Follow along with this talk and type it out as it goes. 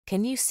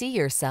Can you see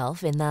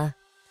yourself in the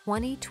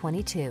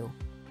 2022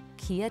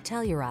 Kia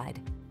Telluride?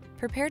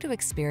 Prepare to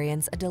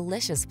experience a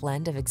delicious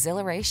blend of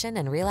exhilaration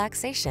and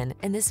relaxation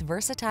in this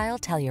versatile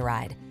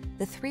Telluride,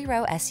 the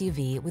 3-row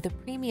SUV with a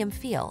premium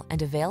feel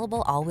and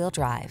available all-wheel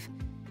drive.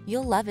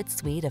 You'll love its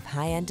suite of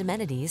high-end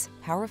amenities,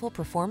 powerful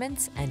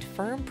performance, and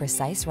firm,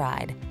 precise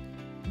ride.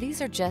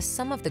 These are just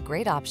some of the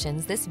great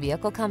options this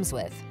vehicle comes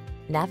with: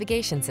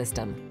 navigation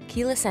system,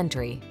 keyless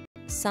entry,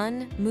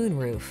 sun,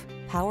 moonroof,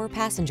 power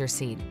passenger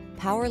seat,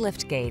 power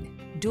liftgate,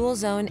 dual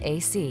zone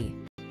AC,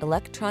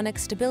 electronic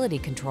stability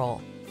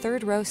control,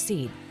 3rd row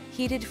seat,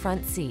 heated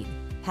front seat,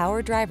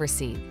 power driver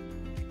seat.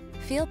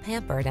 Feel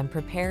pampered and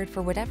prepared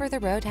for whatever the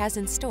road has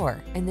in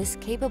store in this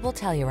capable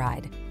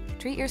Telluride.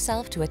 Treat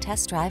yourself to a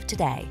test drive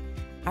today.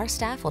 Our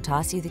staff will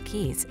toss you the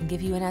keys and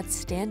give you an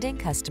outstanding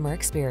customer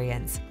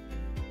experience.